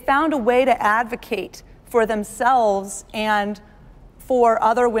 They found a way to advocate for themselves and for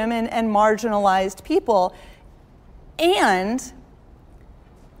other women and marginalized people. And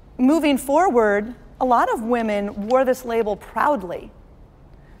moving forward, a lot of women wore this label proudly.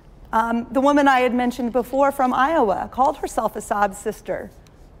 The woman I had mentioned before from Iowa called herself a sob sister,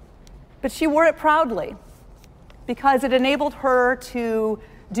 but she wore it proudly because it enabled her to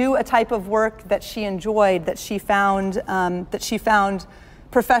do a type of work that she enjoyed, that she found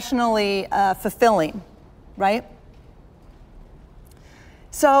professionally fulfilling, right?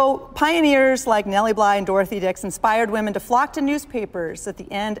 So pioneers like Nellie Bly and Dorothy Dix inspired women to flock to newspapers at the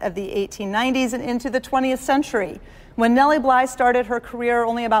end of the 1890s and into the 20th century. When Nellie Bly started her career,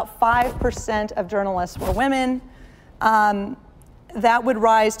 only about 5% of journalists were women. That would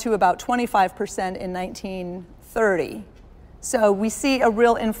rise to about 25% in 1930. So we see a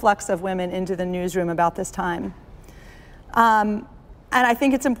real influx of women into the newsroom about this time. And I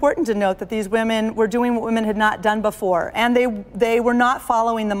think it's important to note that these women were doing what women had not done before. And they were not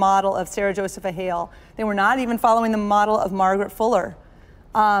following the model of Sarah Josepha Hale. They were not even following the model of Margaret Fuller.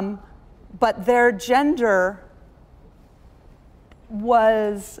 But their gender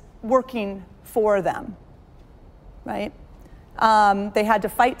was working for them, right? They had to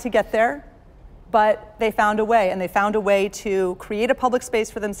fight to get there, but they found a way. And they found a way to create a public space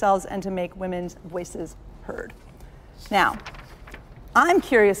for themselves and to make women's voices heard. Now, I'm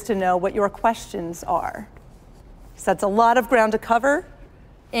curious to know what your questions are. So that's a lot of ground to cover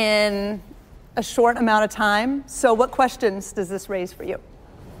in a short amount of time. So what questions does this raise for you?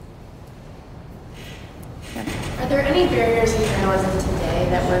 Are there any barriers in journalism today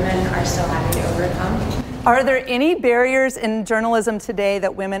that women are still having to overcome? Are there any barriers in journalism today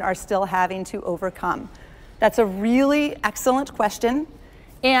that women are still having to overcome? That's a really excellent question.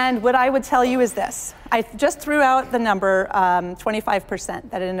 And what I would tell you is this. I just threw out the number 25%,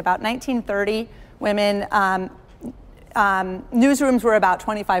 that in about 1930, women, newsrooms were about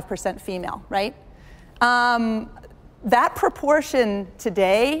 25% female, right? That proportion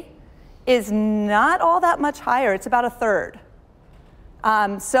today is not all that much higher. It's about a third.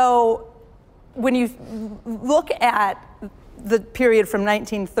 So when you look at the period from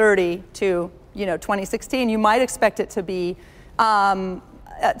 1930 to 2016, you might expect it to be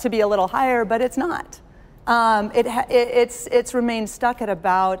a little higher, but it's not. It's remained stuck at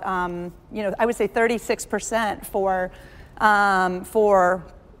about I would say 36% for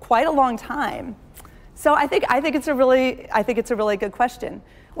quite a long time. So I think it's a really good question.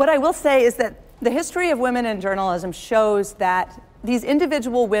 What I will say is that the history of women in journalism shows that these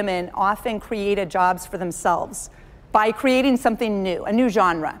individual women often created jobs for themselves by creating something new, a new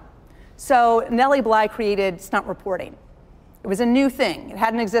genre. So Nellie Bly created stunt reporting. It was a new thing. It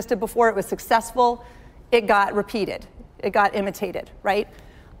hadn't existed before. It was successful. It got repeated. It got imitated, right?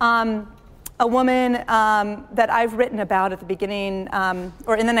 A woman that I've written about at the beginning,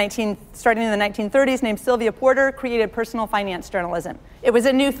 or starting in the 1930s, named Sylvia Porter, created personal finance journalism. It was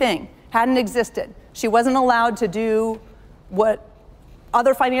a new thing. Hadn't existed. She wasn't allowed to do what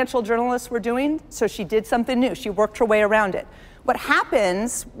other financial journalists were doing, so she did something new. She worked her way around it. What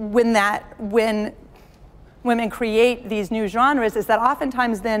happens when women create these new genres is that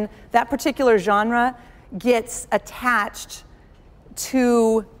oftentimes then that particular genre gets attached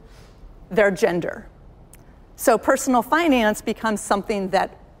to their gender. So personal finance becomes something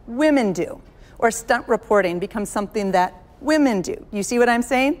that women do, or stunt reporting becomes something that women do. You see what I'm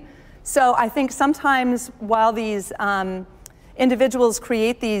saying? So I think sometimes while these individuals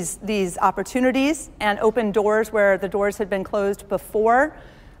create these opportunities and open doors where the doors had been closed before,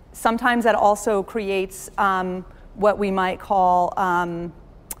 sometimes that also creates what we might call,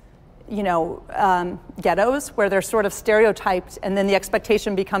 ghettos, where they're sort of stereotyped, and then the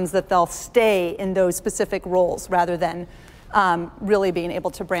expectation becomes that they'll stay in those specific roles rather than really being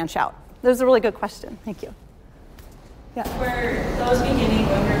able to branch out. That was a really good question. Thank you. Yeah. Were those beginning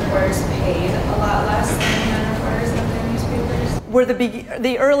women reporters paid a lot less than men reporters in the newspapers? Were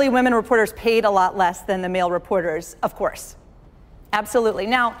the early women reporters paid a lot less than the male reporters? Of course. Absolutely.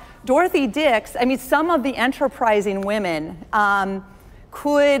 Now, Dorothy Dix, I mean, some of the enterprising women the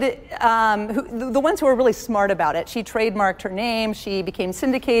ones who were really smart about it, she trademarked her name, she became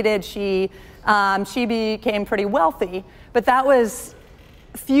syndicated, she became pretty wealthy, but that was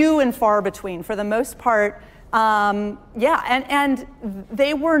few and far between. For the most part, and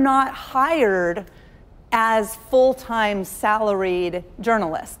they were not hired as full-time salaried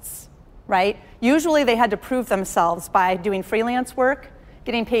journalists, right? Usually they had to prove themselves by doing freelance work,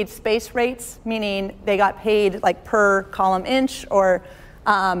 getting paid space rates, meaning they got paid like per column inch or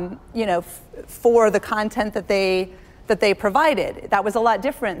for the content that they provided. That was a lot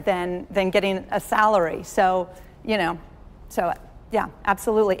different than getting a salary. So yeah,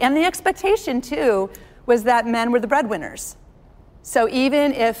 absolutely. And the expectation too was that men were the breadwinners. So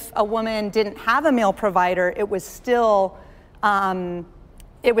even if a woman didn't have a male provider, it was still assumed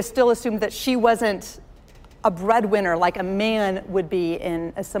that she wasn't a breadwinner like a man would be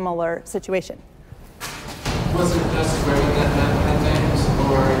in a similar situation. Was it just women that had pen names,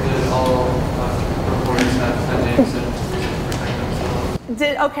 or did all reporters have pen names and protect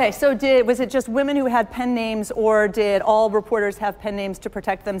themselves? Was it just women who had pen names, or did all reporters have pen names to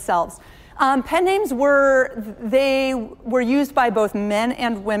protect themselves? Pen names were used by both men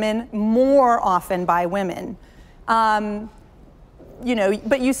and women, more often by women. But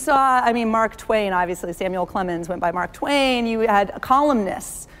you saw, Mark Twain, obviously, Samuel Clemens went by Mark Twain. You had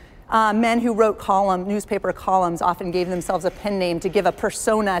columnists, men who wrote newspaper columns often gave themselves a pen name to give a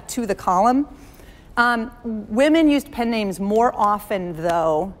persona to the column. Women used pen names more often,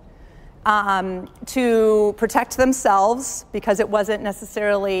 though, to protect themselves because it wasn't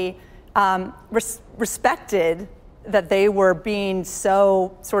necessarily respected that they were being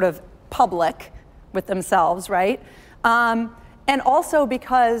so sort of public with themselves, right? And also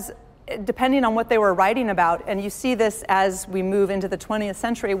because depending on what they were writing about, and you see this as we move into the 20th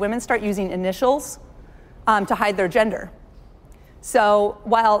century, women start using initials to hide their gender. So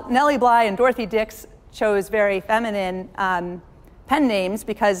while Nellie Bly and Dorothy Dix chose very feminine pen names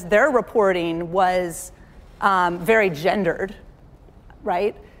because their reporting was very gendered,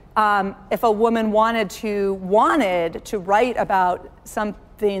 right? If a woman wanted to write about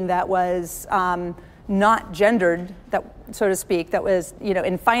something that was not gendered, that so to speak, that was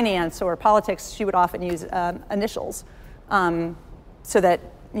in finance or politics, she would often use initials, so that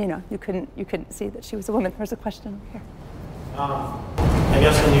you couldn't see that she was a woman. There's a question here. I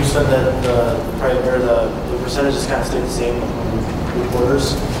guess when you said that the percentages kind of stayed the same with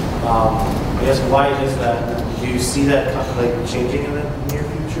reporters, I guess why is that? Do you see that changing in the near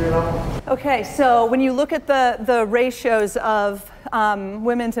future at all? Okay, so when you look at the ratios of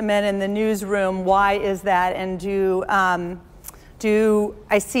women to men in the newsroom, why is that, and do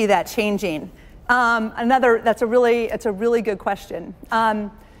I see that changing? It's a really good question.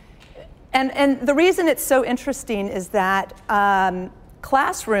 And the reason it's so interesting is that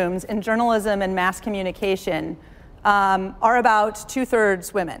classrooms in journalism and mass communication are about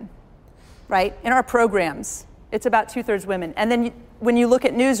 2/3 women, right? In our programs, it's about 2/3 women. And then when you look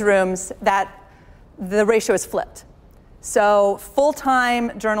at newsrooms, the ratio is flipped. So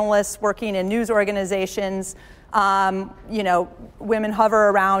full-time journalists working in news organizations, women hover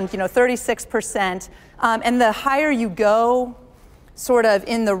around 36%. And the higher you go sort of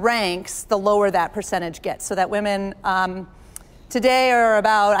in the ranks, the lower that percentage gets. So that women today are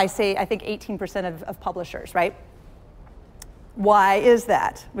about, I think 18% of publishers, right? Why is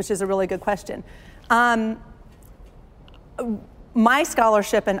that? Which is a really good question. My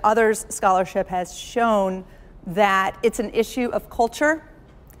scholarship and others' scholarship has shown that it's an issue of culture,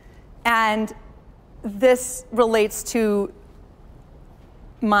 and this relates to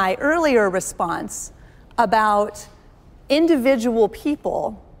my earlier response about individual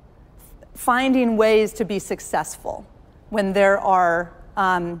people finding ways to be successful when there are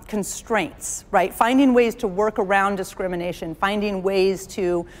constraints, right? Finding ways to work around discrimination, finding ways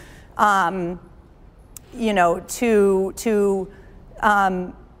to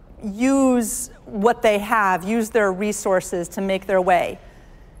use what they have, use their resources to make their way.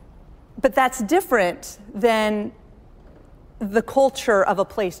 But that's different than the culture of a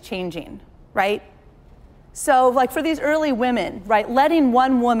place changing, right? So like for these early women, right, letting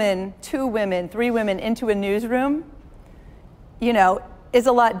one woman, 2 women, 3 women into a newsroom, is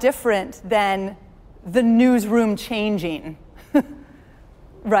a lot different than the newsroom changing,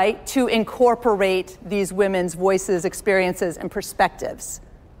 right, to incorporate these women's voices, experiences, and perspectives,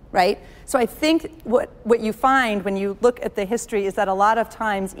 right? So I think what you find when you look at the history is that a lot of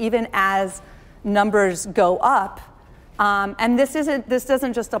times, even as numbers go up, and this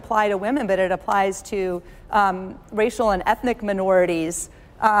doesn't just apply to women, but it applies to racial and ethnic minorities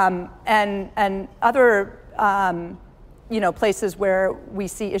and other places where we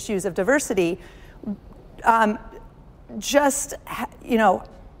see issues of diversity.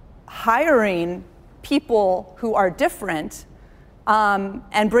 Hiring people who are different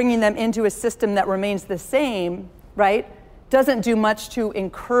and bringing them into a system that remains the same, right, doesn't do much to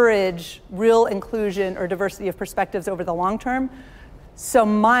encourage real inclusion or diversity of perspectives over the long term. So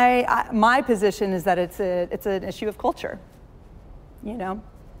my position is that it's an issue of culture. You know,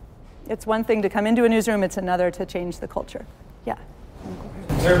 it's one thing to come into a newsroom; it's another to change the culture. Yeah.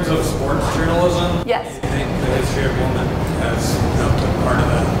 In terms of sports journalism, yes. Do you think the history of women has been part of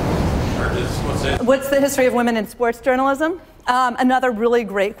that, or just what's the history of women in sports journalism? Another really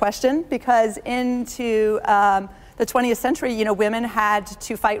great question, because into the 20th century, women had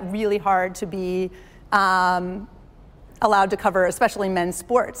to fight really hard to be allowed to cover, especially men's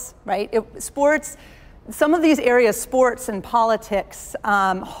sports, right? Sports, some of these areas, sports and politics,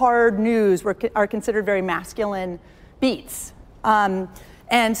 hard news, are considered very masculine beats.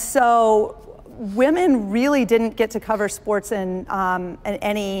 And so women really didn't get to cover sports in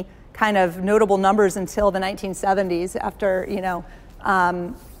any kind of notable numbers until the 1970s, after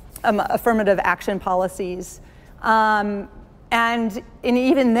affirmative action policies. And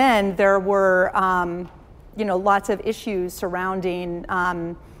even then, there were lots of issues surrounding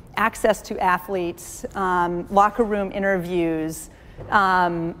access to athletes, locker room interviews,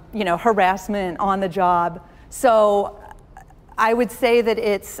 harassment on the job. So I would say that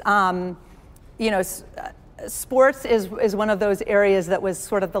it's, sports is one of those areas that was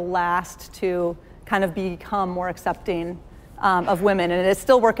sort of the last to kind of become more accepting of women, and it's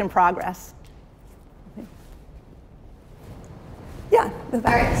still work in progress. Yeah. All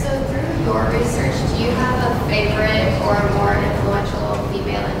right, so through your research, do you have a favorite or more influential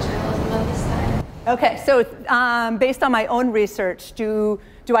female in journalism of this time? Okay, so based on my own research, do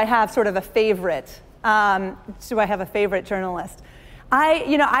I have sort of a favorite? Do I have a favorite journalist?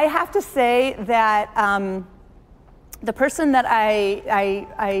 I have to say that the person that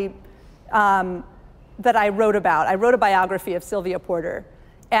I wrote about, I wrote a biography of Sylvia Porter,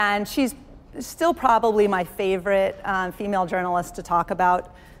 and she's still probably my favorite female journalist to talk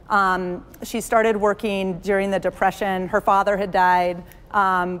about. She started working during the Depression. Her father had died,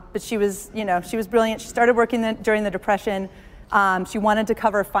 but she was brilliant. She started working during the Depression. She wanted to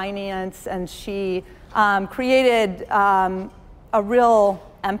cover finance, and she created a real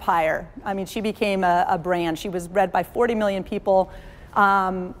empire. I mean, she became a brand. She was read by 40 million people.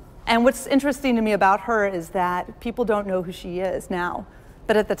 And what's interesting to me about her is that people don't know who she is now.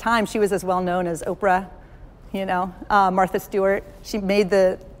 But at the time, she was as well known as Oprah, Martha Stewart. She made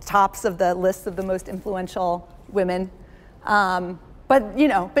the tops of the list of the most influential women. But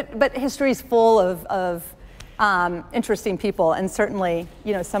history is full of interesting people, and certainly,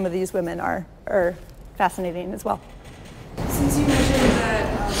 some of these women are fascinating as well. Since you mentioned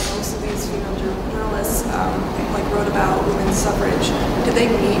that most of these female journalists wrote about women's suffrage, did they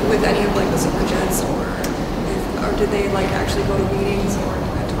meet with any of the suffragettes, or did they actually go to meetings or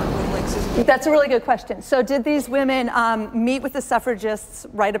talk with Susan? That's a really good question. So did these women meet with the suffragists,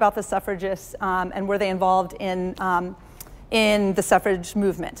 write about the suffragists, and were they involved in the suffrage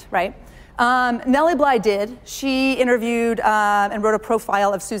movement, right? Nellie Bly did. She interviewed and wrote a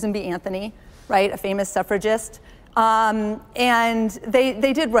profile of Susan B. Anthony, right, a famous suffragist. And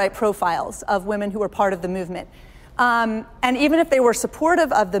they did write profiles of women who were part of the movement. And even if they were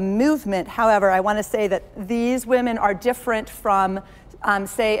supportive of the movement, however, I want to say that these women are different from,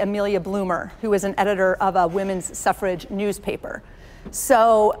 say, Amelia Bloomer, who was an editor of a women's suffrage newspaper.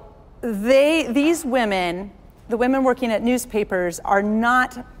 So these women, the women working at newspapers, are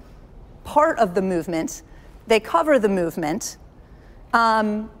not part of the movement. They cover the movement.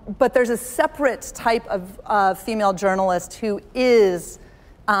 But there's a separate type of female journalist whose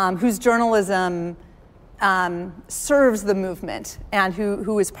journalism serves the movement and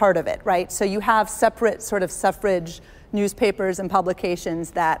who is part of it, right? So you have separate sort of suffrage newspapers and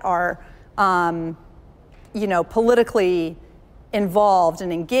publications that are, politically involved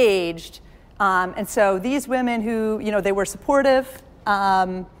and engaged. And so these women who, they were supportive,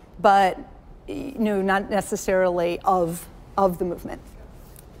 but, not necessarily of the movement.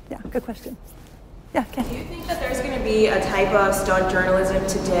 Yeah, good question. Yeah, Ken. Do you think that there's going to be a type of stunt journalism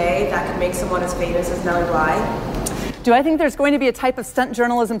today that could make someone as famous as Nellie Bly? Do I think there's going to be a type of stunt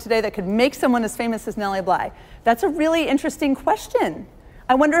journalism today that could make someone as famous as Nellie Bly? That's a really interesting question.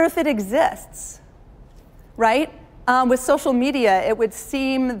 I wonder if it exists, right? With social media, it would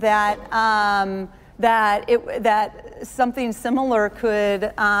seem that that something similar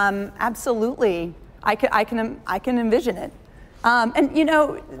could absolutely. I can envision it. And you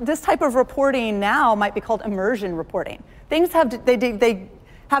know, this type of reporting now might be called immersion reporting. Things have they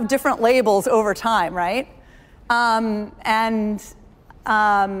have different labels over time, right?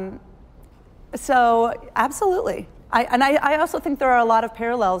 So absolutely. I also think there are a lot of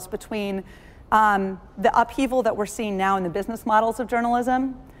parallels between the upheaval that we're seeing now in the business models of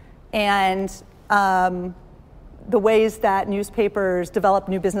journalism and the ways that newspapers developed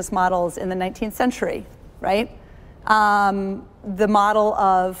new business models in the 19th century, right? The model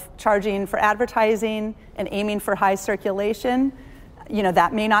of charging for advertising and aiming for high circulation, you know,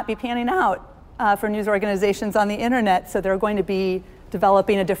 that may not be panning out for news organizations on the internet, so they're going to be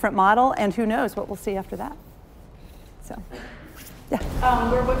developing a different model, and who knows what we'll see after that. So, yeah.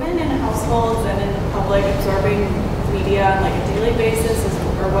 Were women in households and in the public absorbing media on like a daily basis,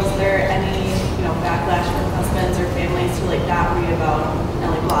 or was there any, you know, backlash from husbands or families to like not read about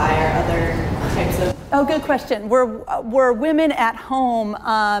Nellie Bly or other types of? Oh, good question. Were women at home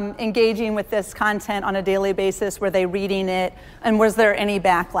engaging with this content on a daily basis? Were they reading it, and was there any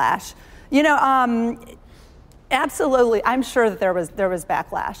backlash? You know, absolutely. I'm sure that there was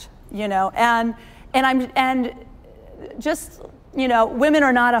backlash. You know, and just, you know, women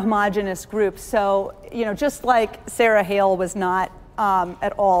are not a homogenous group. So, you know, just like Sarah Hale was not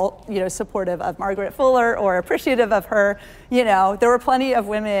at all, you know, supportive of Margaret Fuller or appreciative of her, you know, there were plenty of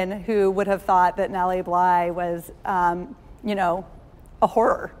women who would have thought that Nellie Bly was, you know, a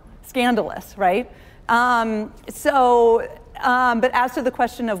horror, scandalous, right? But as to the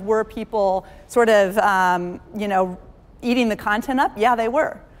question of were people sort of, you know, eating the content up? Yeah, they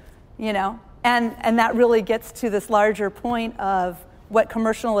were, you know. And that really gets to this larger point of what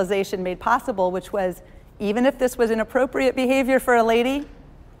commercialization made possible, which was even if this was inappropriate behavior for a lady,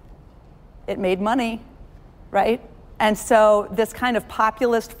 it made money, right? And so this kind of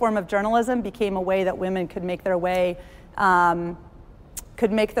populist form of journalism became a way that women could make their way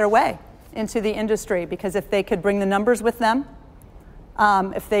into the industry, because if they could bring the numbers with them,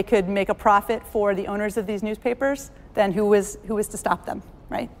 if they could make a profit for the owners of these newspapers, then who was to stop them,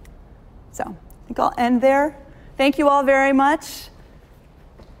 right? So I think I'll end there. Thank you all very much.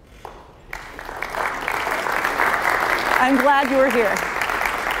 I'm glad you were here.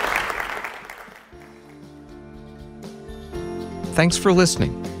 Thanks for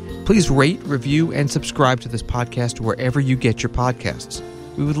listening. Please rate, review, and subscribe to this podcast wherever you get your podcasts.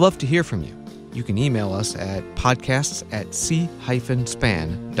 We would love to hear from you. You can email us at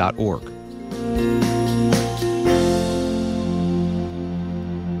podcasts@c-span.org.